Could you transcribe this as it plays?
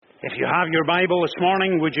If you have your Bible this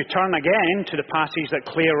morning, would you turn again to the passage that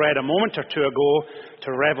Claire read a moment or two ago,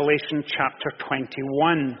 to Revelation chapter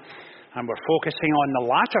 21. And we're focusing on the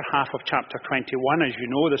latter half of chapter 21, as you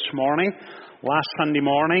know, this morning. Last Sunday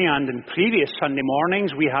morning and in previous Sunday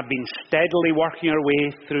mornings, we have been steadily working our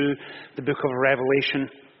way through the book of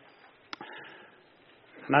Revelation.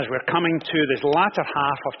 And as we're coming to this latter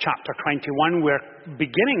half of chapter 21, we're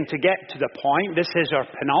beginning to get to the point. This is our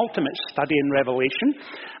penultimate study in Revelation.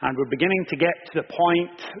 And we're beginning to get to the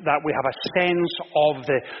point that we have a sense of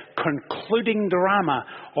the concluding drama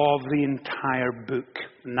of the entire book.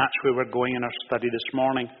 And that's where we're going in our study this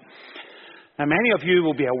morning. Now, many of you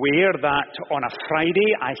will be aware that on a Friday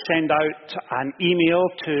I send out an email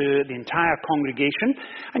to the entire congregation,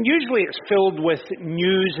 and usually it's filled with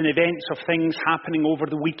news and events of things happening over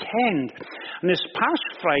the weekend. And this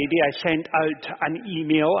past Friday I sent out an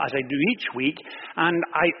email, as I do each week, and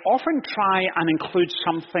I often try and include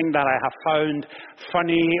something that I have found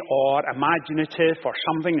funny or imaginative or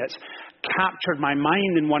something that's captured my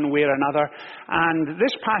mind in one way or another. And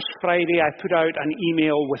this past Friday I put out an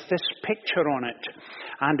email with this picture on it,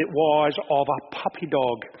 and it was of a puppy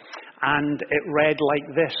dog, and it read like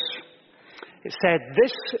this. It said,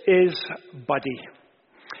 "This is Buddy.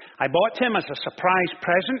 I bought him as a surprise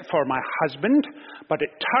present for my husband, but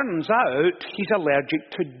it turns out he's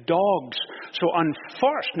allergic to dogs. So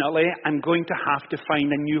unfortunately, I'm going to have to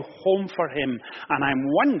find a new home for him. And I'm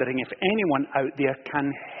wondering if anyone out there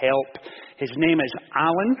can help. His name is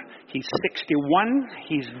Alan. He's 61.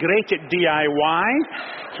 He's great at DIY.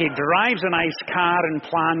 He drives a nice car and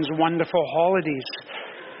plans wonderful holidays."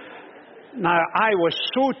 Now, I was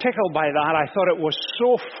so tickled by that. I thought it was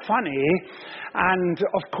so funny. And,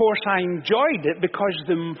 of course, I enjoyed it because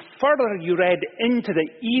the further you read into the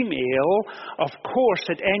email, of course,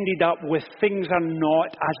 it ended up with "things are not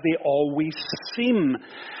as they always seem."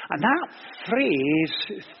 And that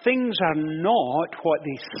phrase, "things are not what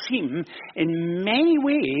they seem," in many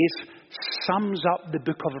ways sums up the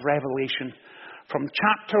book of Revelation. From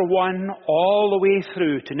chapter 1 all the way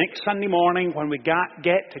through to next Sunday morning when we get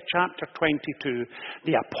to chapter 22,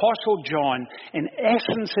 the Apostle John, in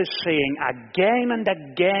essence, is saying again and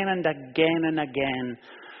again and again and again,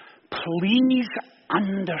 please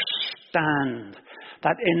understand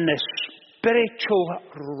that in the spiritual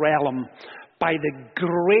realm, by the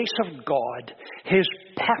grace of God, His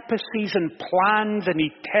purposes and plans and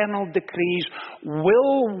eternal decrees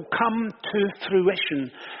will come to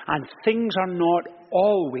fruition, and things are not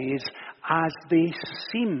always as they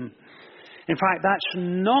seem. In fact, that's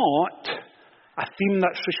not a theme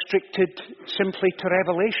that's restricted simply to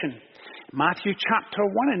Revelation. Matthew chapter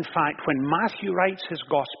 1, in fact, when Matthew writes his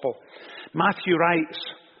gospel, Matthew writes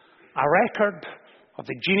a record of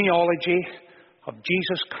the genealogy of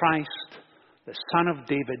Jesus Christ, the son of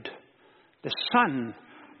David, the son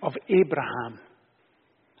of Abraham.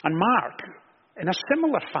 And Mark, in a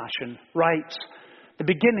similar fashion, writes the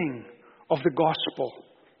beginning of the gospel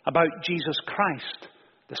about Jesus Christ,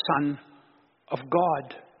 the Son of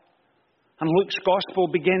God. And Luke's gospel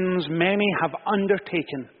begins, "Many have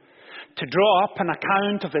undertaken to draw up an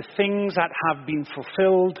account of the things that have been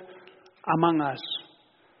fulfilled among us."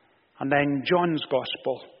 And then John's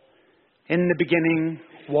gospel, "In the beginning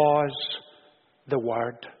was the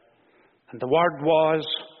Word, and the Word was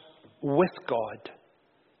with God,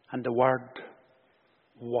 and the Word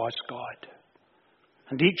was God."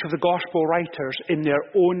 And each of the gospel writers, in their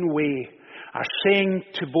own way, are saying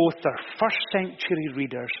to both their first century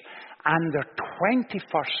readers and their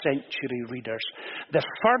 21st century readers, the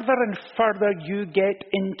further and further you get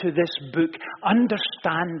into this book,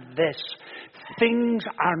 understand this: things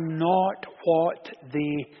are not what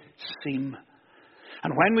they seem.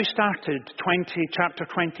 And when we started chapter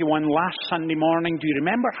 21 last Sunday morning, do you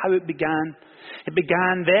remember how it began? It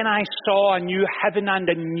began, "Then I saw a new heaven and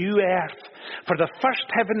a new earth, for the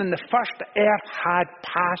first heaven and the first earth had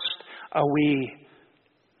passed away."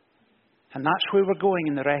 And that's where we're going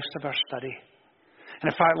in the rest of our study.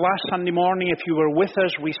 And in fact, last Sunday morning, if you were with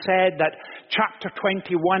us, we said that chapter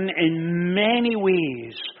 21 in many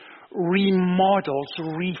ways remodels,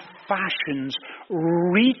 refashions,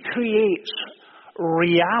 recreates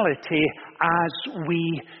reality as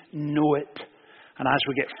we know it. And as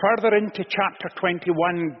we get further into chapter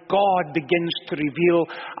 21, God begins to reveal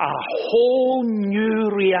a whole new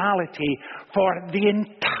reality for the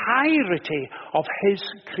entirety of His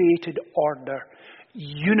created order,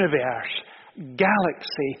 universe,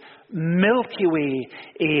 galaxy, Milky Way,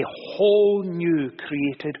 a whole new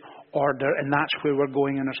created order. And that's where we're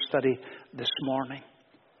going in our study this morning.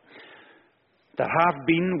 There have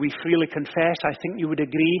been, we freely confess, I think you would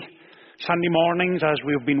agree, Sunday mornings, as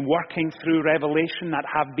we've been working through Revelation, that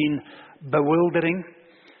have been bewildering,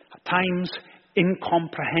 at times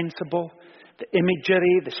incomprehensible. The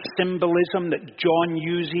imagery, the symbolism that John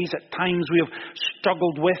uses, at times we have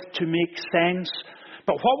struggled with to make sense.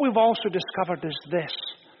 But what we've also discovered is this,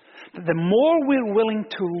 that the more we're willing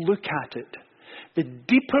to look at it, the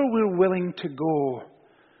deeper we're willing to go,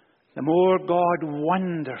 the more God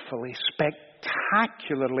wonderfully,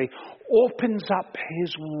 spectacularly opens up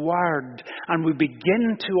His Word, and we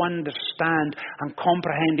begin to understand and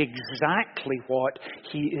comprehend exactly what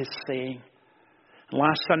He is saying.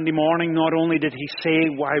 Last Sunday morning, not only did He say,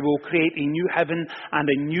 I will create a new heaven and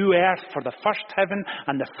a new earth, for the first heaven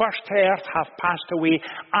and the first earth have passed away.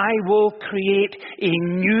 I will create a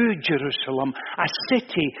new Jerusalem, a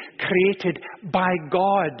city created by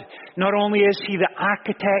God. Not only is He the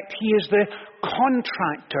architect, He is the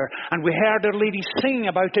contractor. And we heard Our Lady sing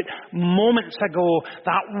about it moments ago,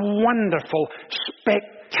 that wonderful,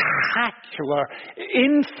 spectacular,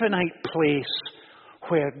 infinite place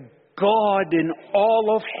where God in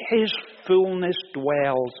all of His fullness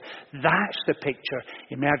dwells. That's the picture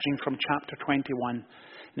emerging from chapter 21.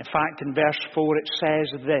 In fact, in verse 4 it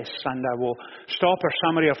says this, and I will stop our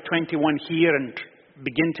summary of 21 here and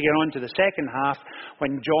begin to get on to the second half,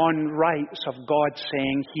 when John writes of God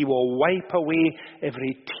saying He will wipe away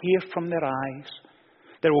every tear from their eyes.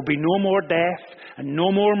 There will be no more death, and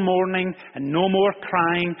no more mourning, and no more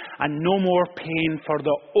crying, and no more pain, for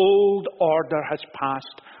the old order has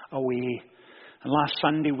passed away. And last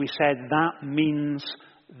Sunday we said that means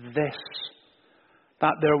this,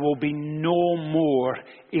 that there will be no more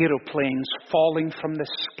aeroplanes falling from the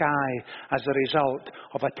sky as a result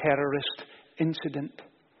of a terrorist incident.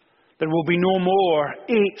 There will be no more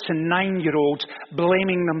 8 and 9-year-olds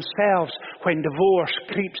blaming themselves when divorce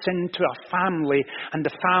creeps into a family and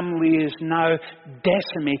the family is now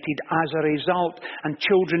decimated as a result, and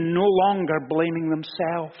children no longer blaming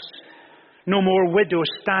themselves. No more widows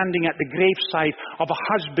standing at the graveside of a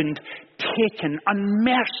husband taken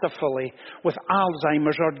unmercifully with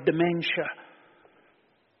Alzheimer's or dementia.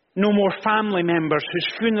 No more family members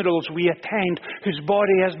whose funerals we attend, whose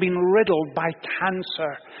body has been riddled by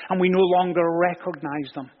cancer and we no longer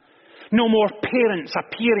recognize them. No more parents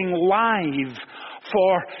appearing live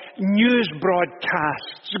for news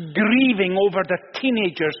broadcasts, grieving over their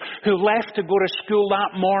teenagers who left to go to school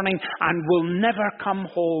that morning and will never come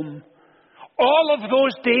home. All of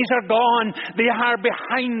those days are gone. They are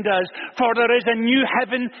behind us. For there is a new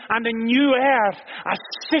heaven and a new earth, a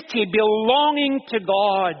city belonging to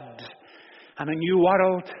God. And a new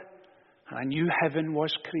world and a new heaven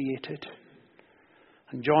was created.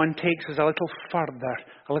 And John takes us a little further,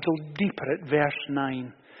 a little deeper at verse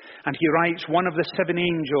 9. And he writes, one of the 7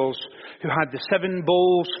 angels who had the 7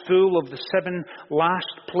 bowls full of the 7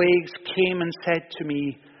 last plagues came and said to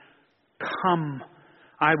me, "Come,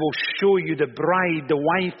 I will show you the bride, the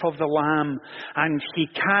wife of the Lamb." And he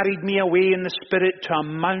carried me away in the Spirit to a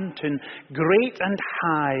mountain, great and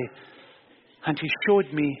high. And he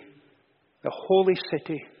showed me the holy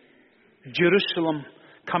city, Jerusalem,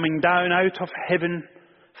 coming down out of heaven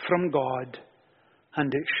from God.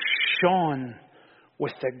 And it shone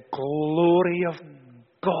with the glory of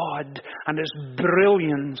God, and its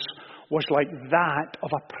brilliance was like that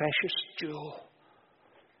of a precious jewel.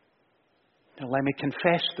 Now, let me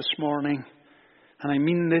confess this morning, and I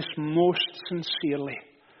mean this most sincerely,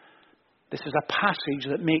 this is a passage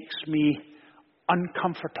that makes me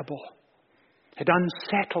uncomfortable. It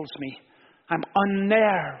unsettles me. I'm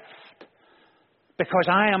unnerved because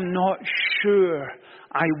I am not sure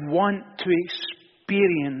I want to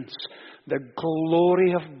experience the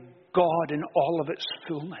glory of God in all of its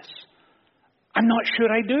fullness. I'm not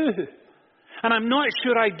sure I do. And I'm not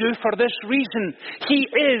sure I do for this reason. He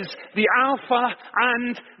is the Alpha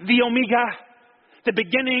and the Omega, the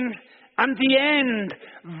beginning and the end,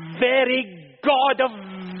 very God of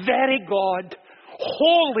very God,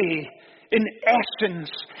 holy in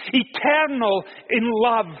essence, eternal in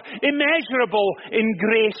love, immeasurable in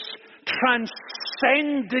grace,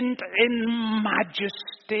 transcendent in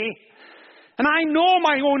majesty. And I know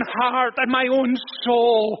my own heart and my own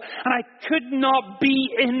soul, and I could not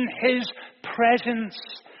be in His presence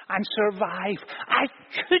and survive. I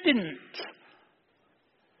couldn't,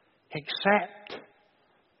 except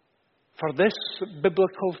for this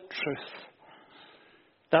biblical truth,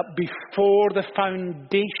 that before the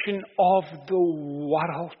foundation of the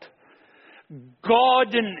world,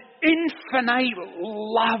 God in infinite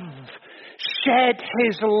love shed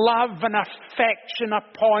His love and affection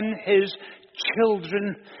upon His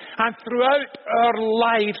children. And throughout our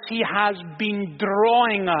lives, He has been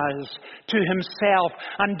drawing us to Himself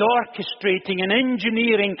and orchestrating and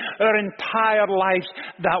engineering our entire lives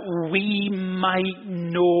that we might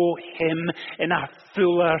know Him in a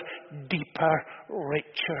fuller, deeper,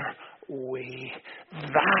 richer way.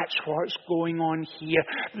 That's what's going on here.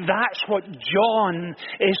 That's what John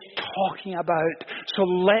is talking about. So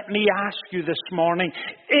let me ask you this morning,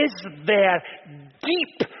 is there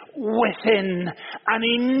deep within an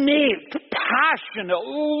innate, passionate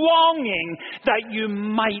longing that you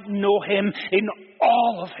might know Him in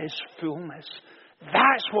all of His fullness?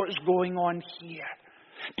 That's what's going on here.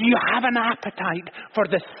 Do you have an appetite for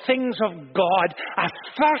the things of God, a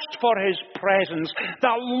thirst for His presence,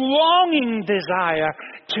 that longing desire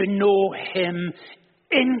to know Him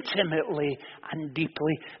intimately and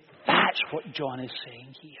deeply? That's what John is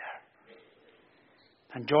saying here.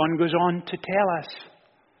 And John goes on to tell us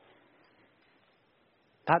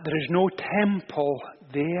that there is no temple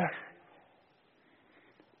there,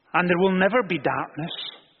 and there will never be darkness,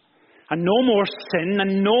 and no more sin,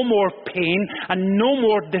 and no more pain, and no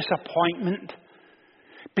more disappointment,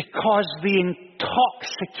 because the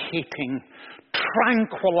intoxicating,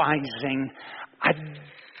 tranquilizing,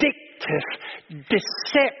 addictive,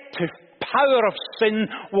 deceptive power of sin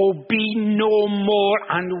will be no more,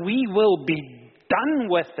 and we will be done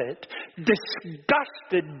with it,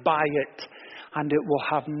 disgusted by it, and it will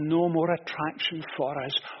have no more attraction for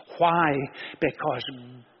us. Why? Because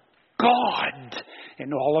God,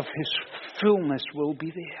 in all of His fullness, will be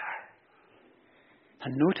there.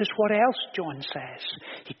 And notice what else John says.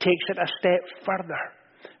 He takes it a step further.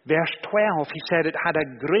 Verse 12, he said it had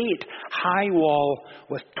a great high wall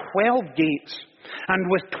with 12 gates, and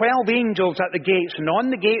with 12 angels at the gates, and on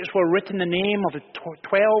the gates were written the name of the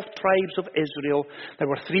 12 tribes of Israel. There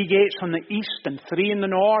were 3 gates on the east, and 3 in the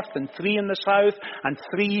north, and 3 in the south, and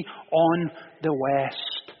 3 on the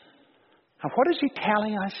west. And what is he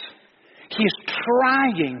telling us? He is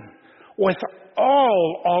trying, with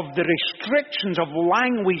all of the restrictions of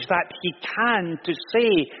language that he can, to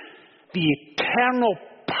say the eternal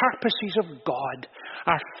purposes of God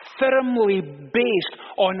are firmly based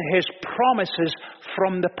on His promises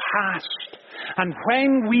from the past. And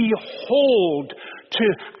when we hold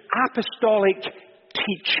to apostolic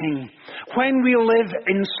teaching, when we live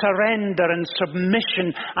in surrender and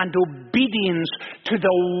submission and obedience to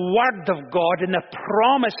the Word of God and the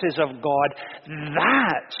promises of God,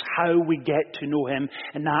 that's how we get to know Him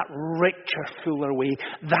in that richer, fuller way.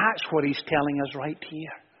 That's what He's telling us right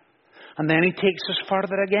here. And then he takes us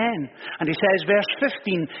further again. And he says, verse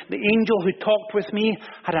 15, the angel who talked with me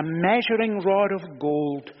had a measuring rod of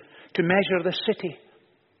gold to measure the city,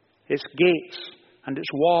 its gates and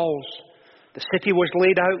its walls. The city was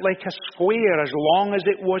laid out like a square, as long as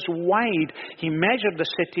it was wide. He measured the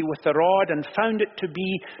city with the rod and found it to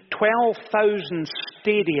be 12,000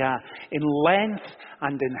 stadia in length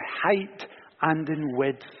and in height and in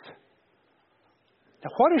width.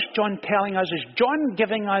 Now, what is John telling us? Is John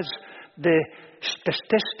giving us the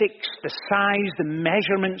statistics, the size, the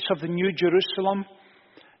measurements of the New Jerusalem?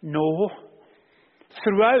 No.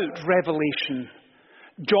 Throughout Revelation,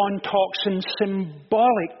 John talks in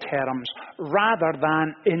symbolic terms rather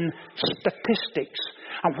than in statistics.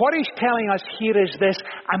 And what he's telling us here is this: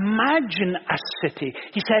 imagine a city.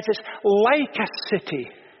 He says it's like a city.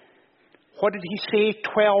 What did he say?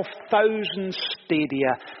 12,000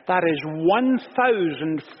 stadia. That is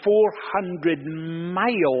 1,400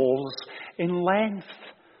 miles in length.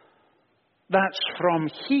 That's from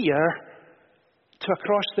here to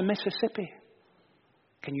across the Mississippi.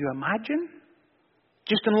 Can you imagine?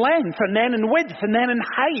 Just in length, and then in width, and then in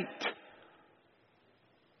height.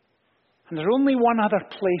 And there's only one other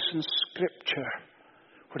place in Scripture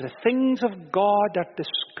where the things of God are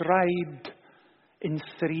described in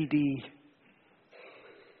 3D.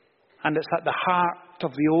 And it's at the heart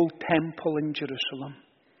of the old temple in Jerusalem.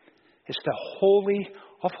 It's the Holy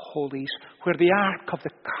of Holies, where the Ark of the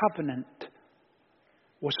Covenant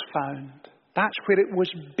was found. That's where it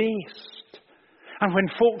was based. And when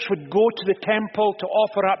folks would go to the temple to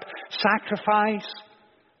offer up sacrifice,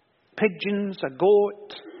 pigeons, a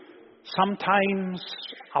goat, sometimes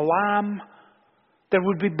a lamb, there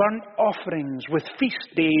would be burnt offerings with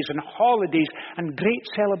feast days and holidays and great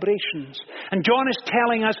celebrations. And John is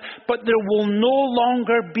telling us, but there will no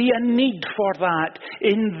longer be a need for that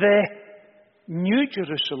in the New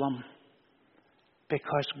Jerusalem,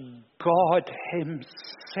 because God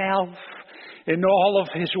Himself, in all of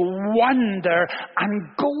His wonder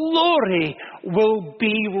and glory, will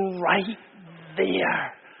be right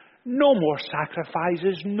there. No more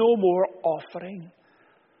sacrifices, no more offering.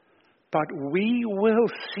 but we will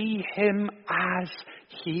see him as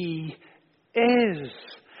he is.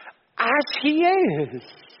 As he is.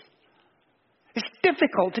 It's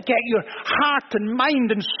difficult to get your heart and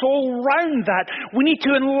mind and soul round that. We need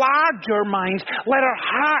to enlarge our minds. Let our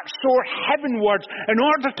hearts soar heavenwards in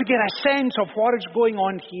order to get a sense of what is going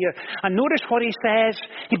on here. And notice what he says.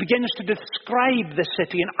 He begins to describe the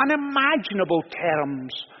city in unimaginable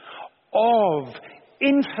terms of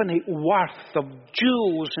infinite worth of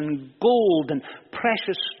jewels and gold and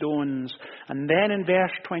precious stones. And then in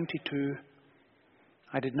verse 22,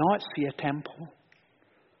 I did not see a temple,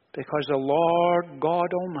 because the Lord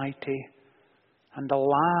God Almighty and the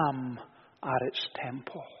Lamb are its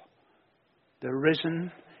temple. The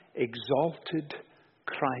risen, exalted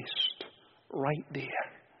Christ. Right there.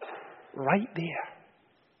 Right there.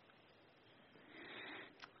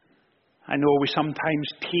 I know we sometimes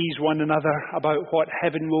tease one another about what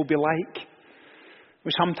heaven will be like.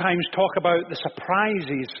 We sometimes talk about the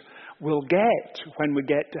surprises we'll get when we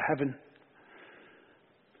get to heaven.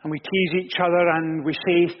 And we tease each other and we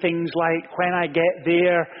say things like, when I get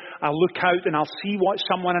there, I'll look out and I'll see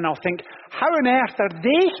someone and I'll think, how on earth are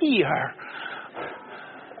they here?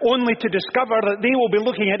 Only to discover that they will be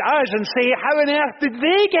looking at us and say, how on earth did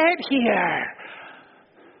they get here?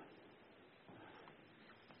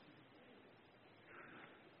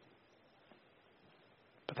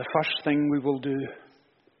 But the first thing we will do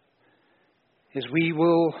is we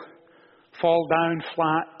will fall down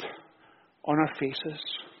flat on our faces,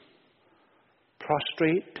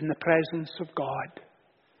 prostrate in the presence of God,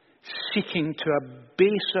 seeking to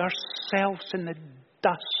abase ourselves in the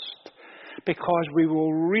dust, because we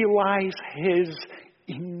will realize his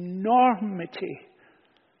enormity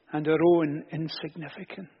and our own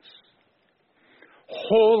insignificance.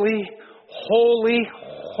 Holy, holy,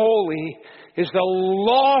 holy is the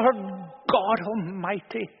Lord God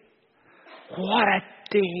Almighty. What a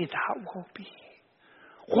day that will be.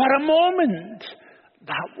 What a moment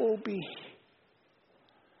that will be.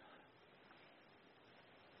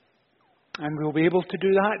 And we'll be able to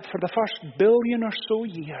do that for the first 1,000,000,000 or so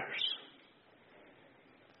years.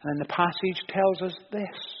 And the passage tells us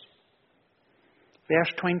this.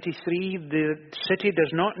 Verse 23, the city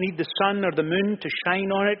does not need the sun or the moon to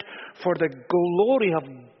shine on it, for the glory of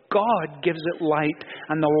God gives it light,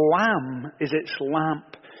 and the Lamb is its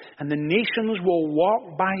lamp. And the nations will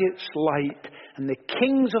walk by its light, and the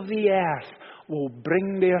kings of the earth will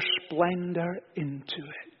bring their splendor into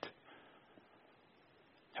it.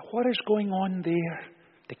 Now, what is going on there?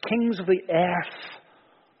 The kings of the earth.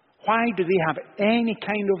 Why do they have any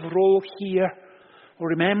kind of role here? Well,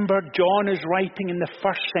 remember, John is writing in the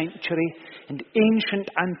 1st century in ancient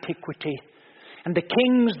antiquity. And the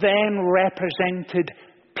kings then represented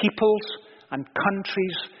peoples and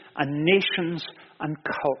countries and nations and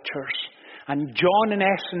cultures. And John, in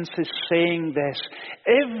essence, is saying this.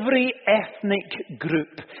 Every ethnic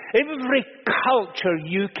group, every culture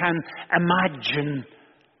you can imagine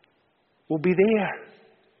will be there.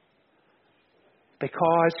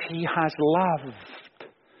 Because he has loved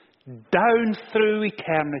down through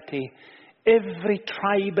eternity. Every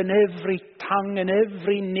tribe and every tongue and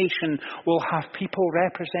every nation will have people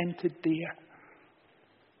represented there.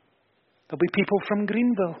 There'll be people from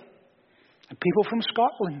Greenville, and people from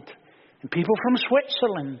Scotland, and people from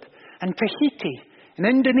Switzerland, and Tahiti, and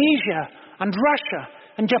Indonesia, and Russia,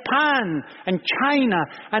 and Japan, and China,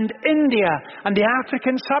 and India, and the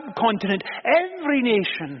African subcontinent. Every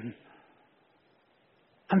nation.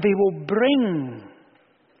 And they will bring,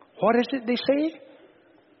 what is it they say?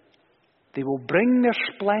 They will bring their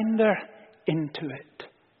splendor into it.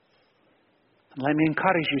 And let me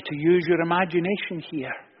encourage you to use your imagination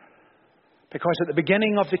here. Because at the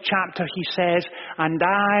beginning of the chapter he says, and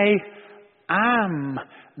I am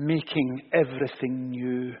making everything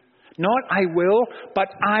new. Not I will, but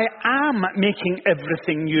I am making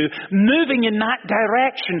everything new. Moving in that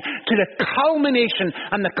direction to the culmination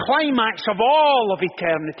and the climax of all of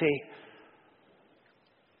eternity.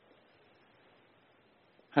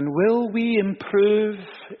 And will we improve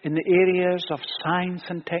in the areas of science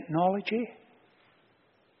and technology?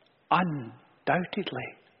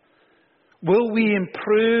 Undoubtedly. Will we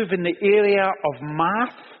improve in the area of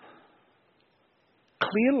math?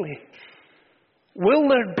 Clearly. Will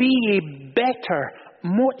there be a better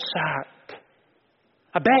Mozart,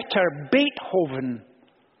 a better Beethoven,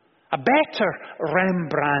 a better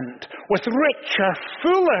Rembrandt, with richer,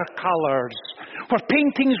 fuller colours, where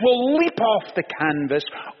paintings will leap off the canvas?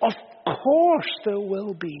 Of course there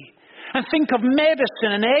will be. And think of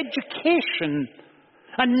medicine and education,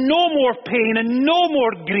 and no more pain, and no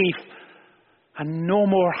more grief, and no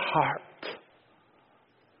more hurt.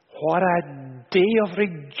 What a day of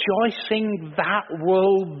rejoicing that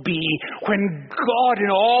will be when God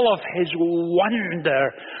in all of His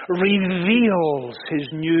wonder reveals His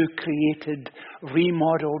new created,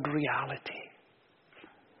 remodeled reality.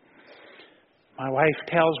 My wife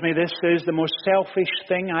tells me this is the most selfish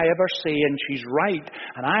thing I ever say, and she's right.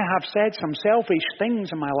 And I have said some selfish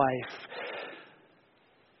things in my life.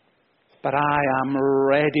 But I am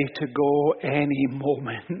ready to go any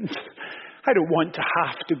moment. I don't want to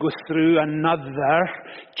have to go through another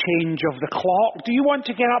change of the clock. Do you want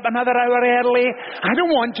to get up another hour early? I don't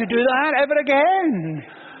want to do that ever again.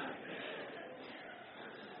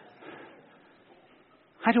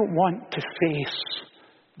 I don't want to face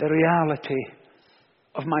the reality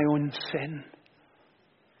of my own sin.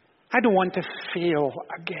 I don't want to fail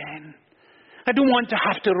again. I don't want to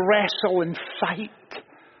have to wrestle and fight.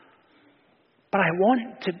 But I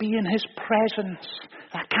want to be in His presence.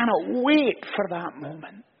 I cannot wait for that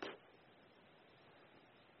moment.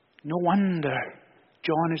 No wonder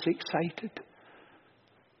John is excited.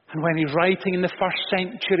 And when he's writing in the first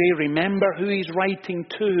century, remember who he's writing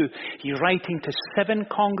to. He's writing to 7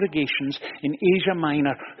 congregations in Asia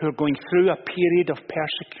Minor who are going through a period of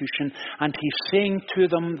persecution. And he's saying to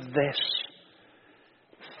them this: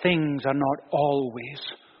 things are not always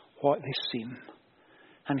what they seem.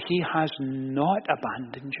 And He has not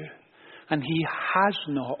abandoned you. And He has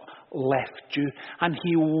not left you. And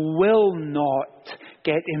He will not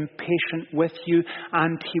get impatient with you.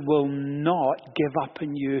 And He will not give up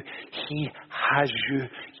on you. He has you.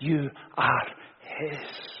 You are His.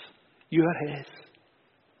 You are His.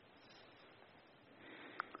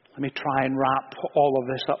 Let me try and wrap all of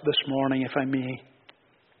this up this morning, if I may.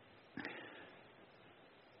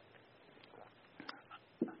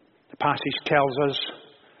 The passage tells us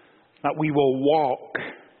that we will walk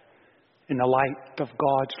in the light of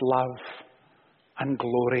God's love and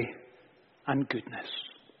glory and goodness.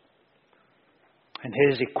 In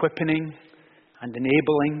His equipping and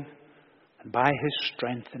enabling and by His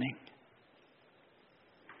strengthening.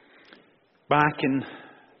 Back in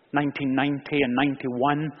 1990 and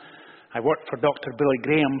 91, I worked for Dr. Billy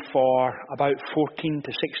Graham for about 14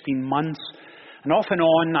 to 16 months. And off and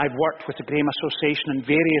on, I've worked with the Graham Association in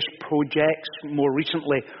various projects. More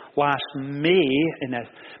recently, last May, in a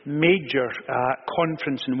major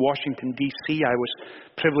conference in Washington, D.C., I was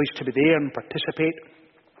privileged to be there and participate.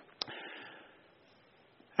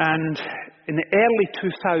 And in the early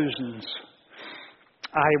 2000s,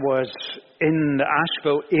 I was in the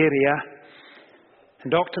Asheville area, and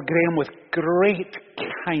Dr. Graham, with great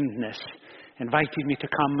kindness, invited me to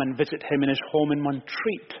come and visit him in his home in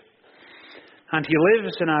Montreat. And he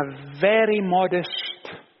lives in a very modest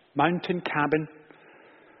mountain cabin.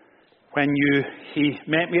 When he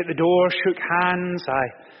met me at the door, shook hands, I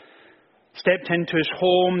stepped into his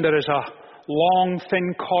home. There is a long,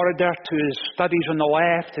 thin corridor to his studies on the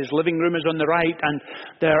left. His living room is on the right. And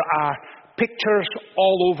there are pictures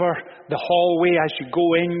all over the hallway. As you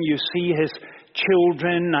go in, you see his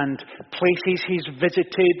children and places he's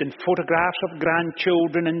visited and photographs of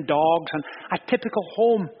grandchildren and dogs and a typical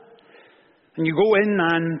home. And you go in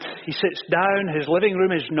and he sits down. His living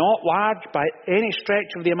room is not large by any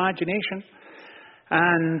stretch of the imagination.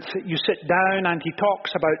 And you sit down and he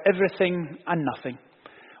talks about everything and nothing.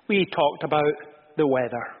 We talked about the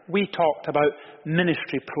weather. We talked about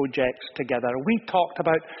ministry projects together. We talked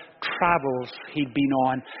about travels he'd been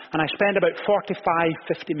on. And I spent about 45,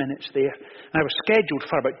 50 minutes there. And I was scheduled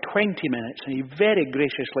for about 20 minutes. And he very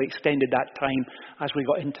graciously extended that time as we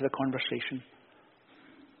got into the conversation.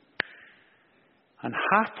 And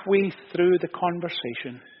halfway through the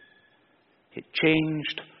conversation, it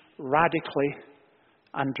changed radically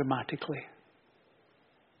and dramatically.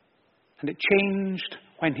 And it changed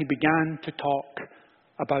when he began to talk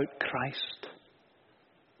about Christ.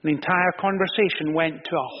 The entire conversation went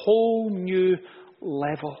to a whole new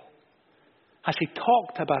level as he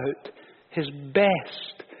talked about his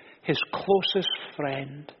best, his closest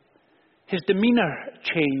friend. His demeanour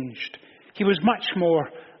changed. He was much more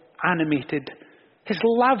animated. His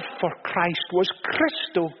love for Christ was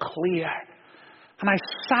crystal clear. And I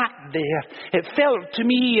sat there. It felt to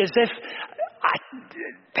me as if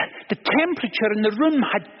the temperature in the room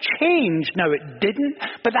had changed. Now it didn't,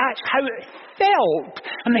 but that's how it felt.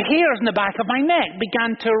 And the hairs in the back of my neck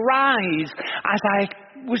began to rise as I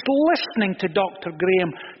was listening to Dr.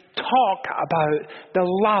 Graham talk about the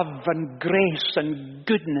love and grace and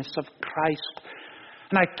goodness of Christ.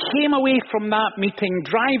 And I came away from that meeting,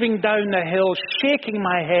 driving down the hill, shaking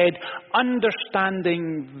my head,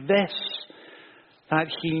 understanding this, that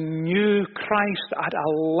he knew Christ at a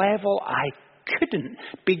level I couldn't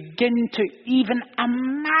begin to even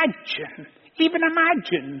imagine.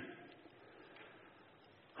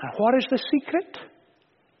 And what is the secret?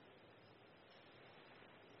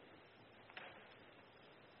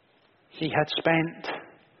 He had spent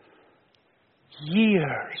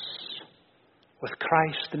years with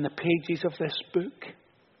Christ in the pages of this book.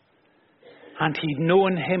 And he'd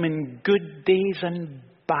known him in good days and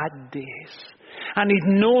bad days. And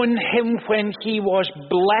he'd known him when he was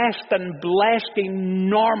blessed and blessed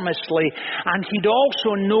enormously. And he'd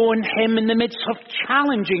also known him in the midst of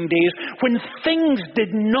challenging days when things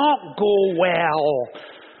did not go well.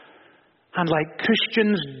 And like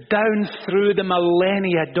Christians down through the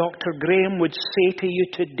millennia, Dr. Graham would say to you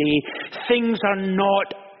today, things are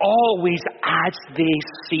not always as they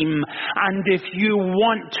seem. And if you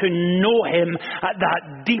want to know him at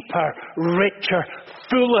that deeper, richer,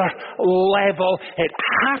 fuller level, it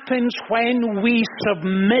happens when we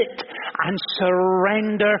submit and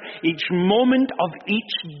surrender each moment of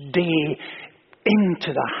each day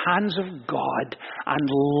into the hands of God and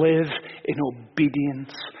live in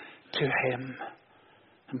obedience to him.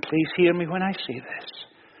 And please hear me when I say this.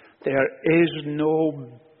 There is no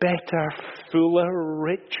better, fuller,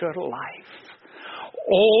 richer life.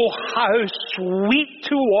 Oh, how sweet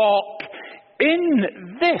to walk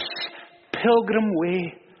in this pilgrim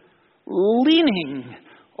way, leaning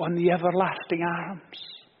on the everlasting arms.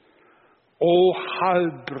 Oh, how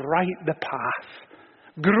bright the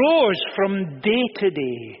path grows from day to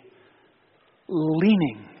day,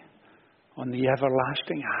 leaning on the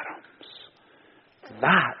everlasting arms.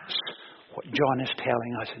 That's what John is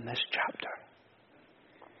telling us in this chapter.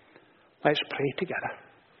 Let's pray together.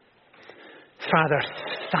 Father,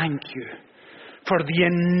 thank you for the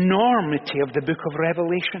enormity of the book of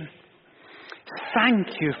Revelation.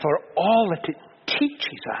 Thank you for all that it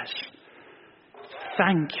teaches us.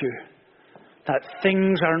 Thank you that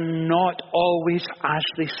things are not always as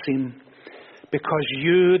they seem, because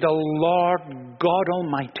you, the Lord God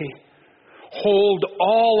Almighty, hold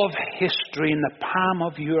all of history in the palm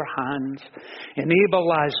of your hands.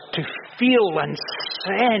 Enable us to feel and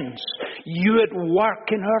sense you at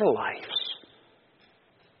work in our lives.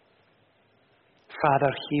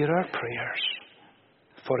 Father, hear our prayers,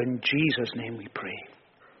 for in Jesus' name we pray.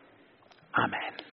 Amen.